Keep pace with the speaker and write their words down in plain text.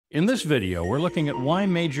In this video, we're looking at why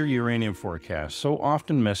major uranium forecasts so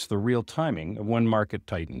often miss the real timing of when market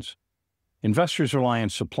tightens. Investors rely on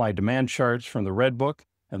supply-demand charts from the Red Book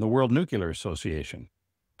and the World Nuclear Association.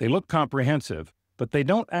 They look comprehensive, but they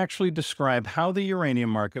don't actually describe how the uranium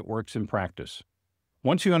market works in practice.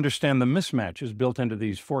 Once you understand the mismatches built into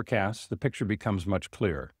these forecasts, the picture becomes much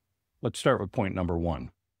clearer. Let's start with point number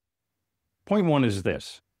one. Point one is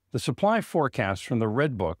this. The supply forecasts from the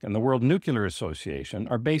Red Book and the World Nuclear Association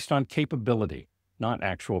are based on capability, not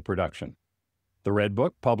actual production. The Red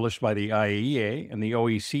Book, published by the IAEA and the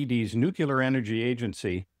OECD's Nuclear Energy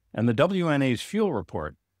Agency, and the WNA's Fuel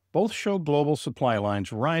Report, both show global supply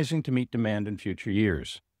lines rising to meet demand in future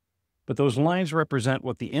years. But those lines represent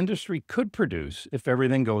what the industry could produce if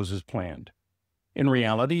everything goes as planned. In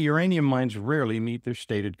reality, uranium mines rarely meet their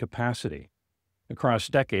stated capacity. Across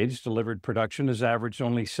decades, delivered production has averaged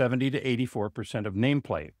only 70 to 84% of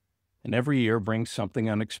nameplate, and every year brings something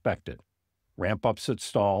unexpected. Ramp-ups that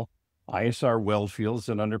stall, ISR weld fields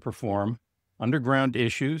that underperform, underground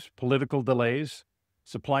issues, political delays,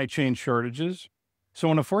 supply chain shortages. So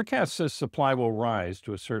when a forecast says supply will rise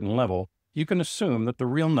to a certain level, you can assume that the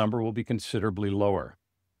real number will be considerably lower.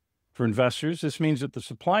 For investors, this means that the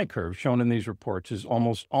supply curve shown in these reports is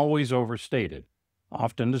almost always overstated,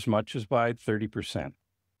 often as much as by 30%.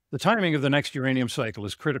 The timing of the next uranium cycle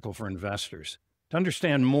is critical for investors. To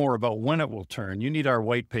understand more about when it will turn, you need our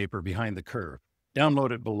white paper Behind the Curve.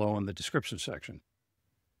 Download it below in the description section.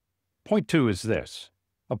 Point two is this.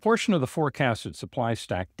 A portion of the forecasted supply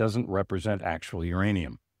stack doesn't represent actual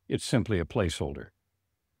uranium. It's simply a placeholder.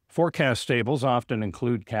 Forecast tables often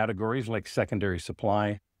include categories like secondary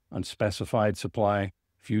supply, unspecified supply,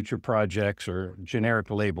 future projects, or generic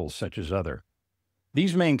labels such as other.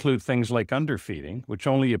 These may include things like underfeeding, which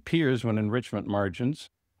only appears when enrichment margins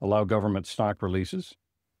allow government stock releases,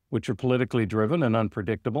 which are politically driven and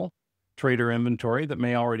unpredictable, trader inventory that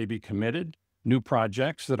may already be committed, new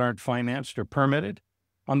projects that aren't financed or permitted.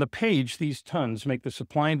 On the page, these tons make the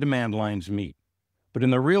supply and demand lines meet, but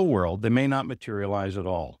in the real world, they may not materialize at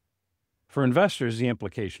all. For investors, the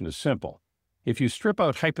implication is simple. If you strip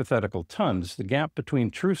out hypothetical tons, the gap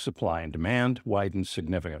between true supply and demand widens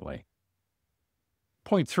significantly.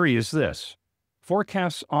 Point three is this.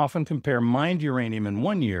 Forecasts often compare mined uranium in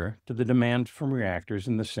one year to the demand from reactors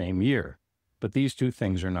in the same year, but these two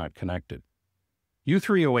things are not connected.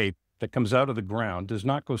 U3O8 that comes out of the ground does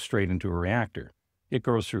not go straight into a reactor. It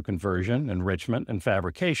goes through conversion, enrichment, and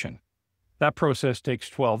fabrication. That process takes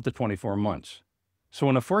 12 to 24 months. So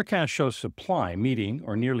when a forecast shows supply meeting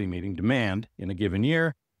or nearly meeting demand in a given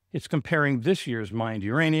year, it's comparing this year's mined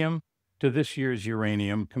uranium to this year's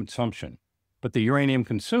uranium consumption. But the uranium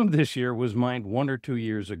consumed this year was mined 1 or 2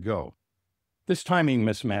 years ago. This timing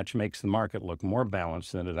mismatch makes the market look more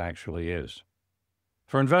balanced than it actually is.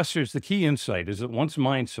 For investors, the key insight is that once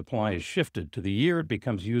mined supply is shifted to the year it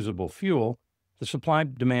becomes usable fuel, the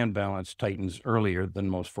supply-demand balance tightens earlier than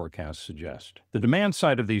most forecasts suggest. The demand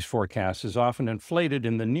side of these forecasts is often inflated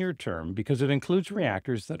in the near term because it includes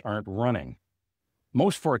reactors that aren't running.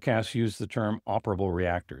 Most forecasts use the term operable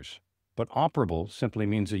reactors. But operable simply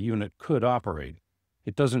means a unit could operate.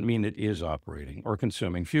 It doesn't mean it is operating or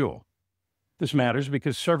consuming fuel. This matters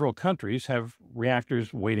because several countries have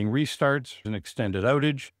reactors waiting restarts, an extended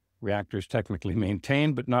outage, reactors technically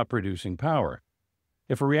maintained but not producing power.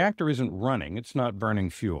 If a reactor isn't running, it's not burning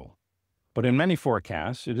fuel. But in many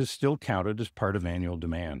forecasts, it is still counted as part of annual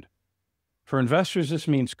demand. For investors, this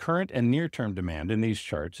means current and near-term demand in these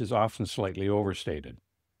charts is often slightly overstated.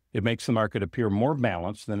 It makes the market appear more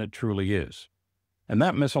balanced than it truly is. And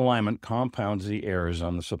that misalignment compounds the errors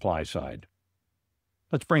on the supply side.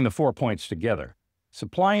 Let's bring the 4 points together.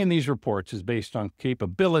 Supply in these reports is based on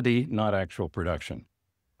capability, not actual production.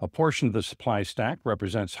 A portion of the supply stack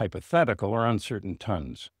represents hypothetical or uncertain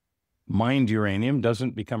tons. Mined uranium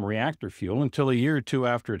doesn't become reactor fuel until a year or two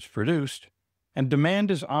after it's produced, and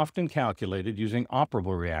demand is often calculated using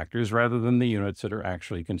operable reactors rather than the units that are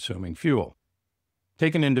actually consuming fuel.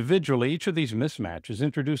 Taken individually, each of these mismatches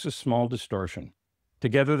introduce a small distortion.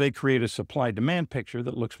 Together, they create a supply-demand picture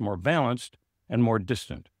that looks more balanced and more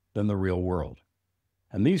distant than the real world.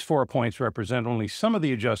 And these 4 points represent only some of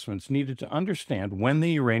the adjustments needed to understand when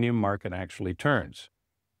the uranium market actually turns.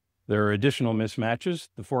 There are additional mismatches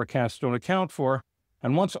the forecasts don't account for,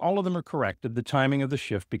 and once all of them are corrected, the timing of the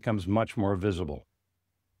shift becomes much more visible.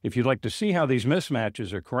 If you'd like to see how these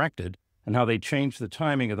mismatches are corrected and how they change the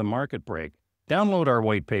timing of the market break, download our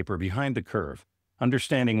white paper Behind the Curve,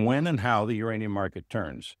 Understanding When and How the Uranium Market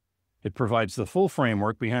Turns. It provides the full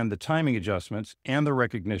framework behind the timing adjustments and the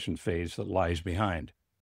recognition phase that lies behind.